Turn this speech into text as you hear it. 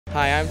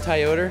Hi, I'm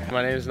Ty Yoder.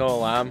 My name is Noah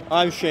Lamb.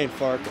 I'm Shane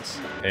Farkas.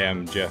 Hey,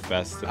 I'm Jeff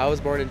Best. I was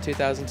born in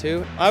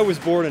 2002. I was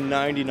born in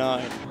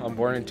 '99. I'm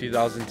born in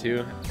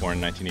 2002. Born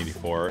in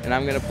 1984. And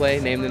I'm gonna play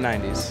Name the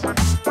 90s.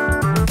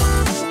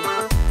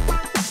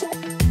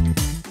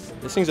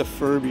 This thing's a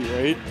Furby,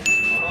 right?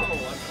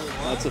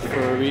 That's a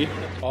Furby.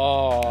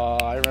 Oh,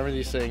 I remember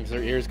these things.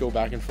 Their ears go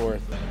back and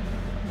forth.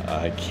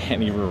 I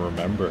can't even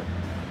remember.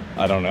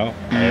 I don't know.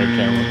 I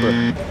can't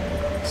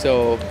remember.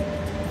 So,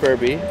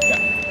 Furby.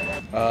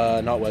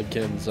 Not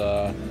Webkins.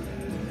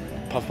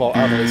 Puffball.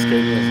 I don't know, they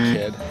scared me as a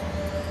kid.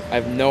 I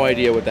have no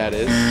idea what that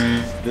is.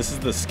 This is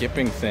the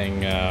skipping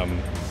thing.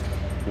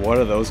 What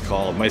are those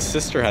called? My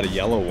sister had a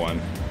yellow one.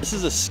 This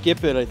is a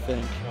skip it, I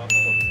think.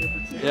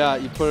 Yeah,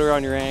 you put it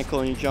around your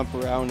ankle and you jump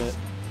around it.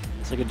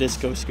 It's like a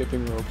disco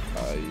skipping rope.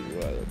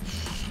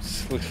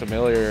 This looks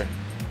familiar.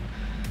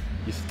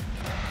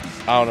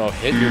 I don't know,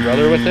 hit your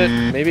brother with it,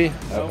 maybe?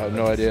 I have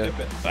no idea.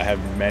 I have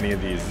many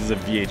of these. This is a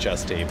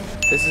VHS tape.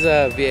 This is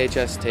a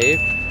VHS tape.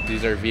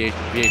 These are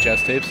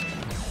VHS tapes.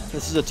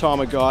 This is a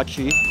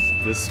Tamagotchi.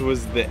 This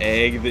was the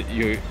egg that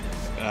you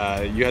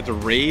had to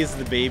raise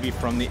the baby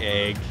from the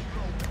egg.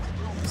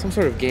 Some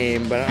sort of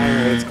game, but I don't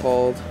know what it's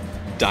called.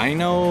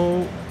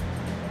 Dino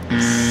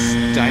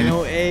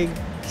egg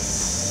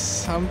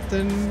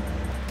something.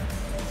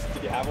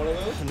 Did you have one of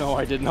those? No,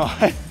 I did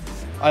not.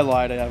 I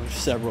lied, I have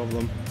several of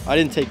them. I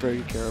didn't take very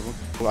good care of them.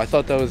 Well, I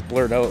thought that was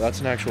blurred out.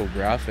 That's an actual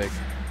graphic.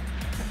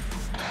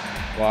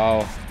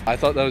 Wow. I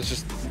thought that was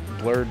just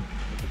blurred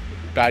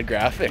bad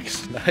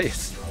graphics.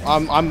 Nice.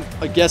 I'm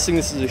guessing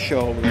this is a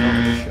show, but I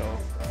don't know the show.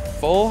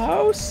 Full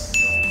House?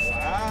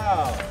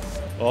 Wow.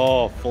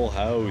 Oh, Full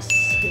House.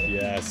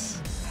 Yes.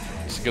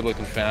 It's a good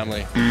looking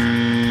family.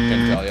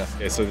 Can tell you.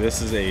 Okay, so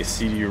this is a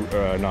CD,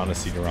 not a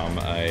CD-ROM.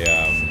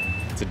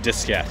 It's a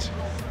diskette.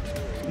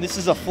 And this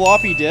is a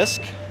floppy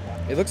disk.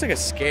 It looks like a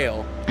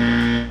scale,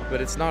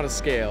 but it's not a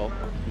scale.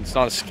 It's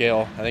not a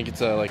scale. I think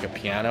it's like a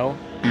piano.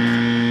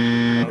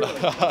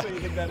 What do you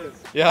think that is?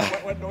 Yeah.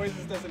 What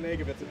noises does it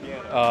make if it's a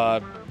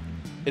piano?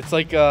 It's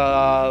like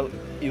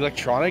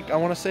electronic, I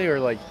want to say, or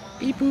like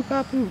beep boop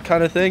bop boop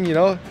kind of thing, you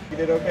know? You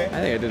did okay? I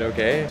think I did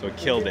okay. So it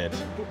killed it.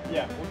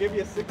 Yeah, we'll give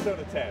you a 6 out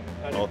of 10.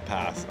 I'll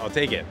pass. I'll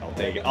take it. I'll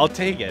take it. I'll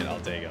take it. I'll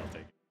take it. I'll take it.